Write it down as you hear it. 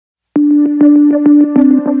Hello,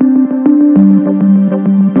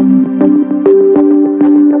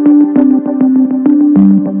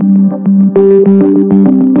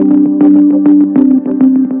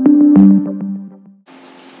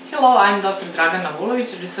 I'm Dr. Dragana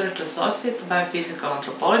Vulović, Research Associate, Biophysical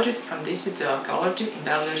Anthropologist from the Institute of Archaeology in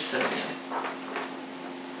Belgrade, Serbia.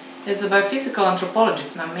 As a biophysical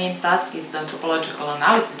anthropologist, my main task is the anthropological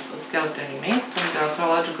analysis of skeletal remains from the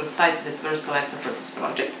archaeological sites that were selected for this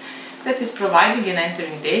project, that is providing and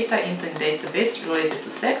entering data into a database related to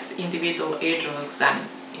sex, individual age of examined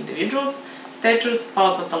individuals, statures,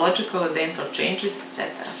 paleopathological and dental changes,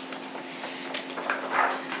 etc.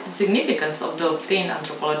 The significance of the obtained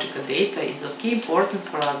anthropological data is of key importance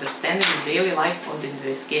for understanding the daily life of the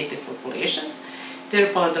investigated populations,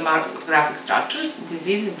 their paleo-demographic structures,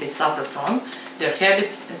 diseases they suffer from, their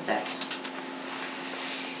habits, etc.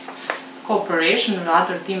 Cooperation with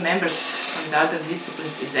other team members from the other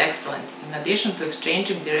disciplines is excellent. In addition to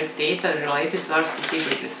exchanging direct data related to our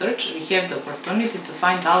specific research, we have the opportunity to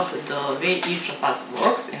find out the way each of us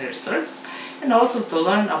works in research and also to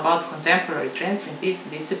learn about contemporary trends in these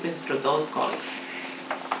disciplines through those colleagues.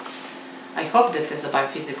 I hope that as a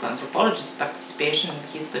biophysical anthropologist, participation in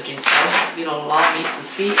HistoGenes project will allow me to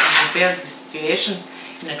see and compare the situations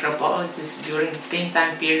in necropolises during the same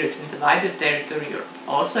time periods in the wider territory Europe.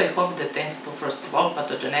 Also, I hope that thanks to, first of all,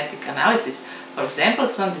 pathogenetic analysis, for example,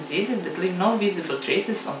 some diseases that leave no visible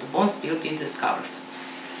traces on the bones will be discovered.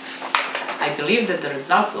 I believe that the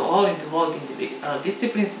results of all involved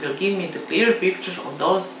disciplines will give me the clearer picture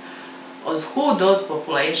of who those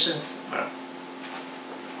populations were.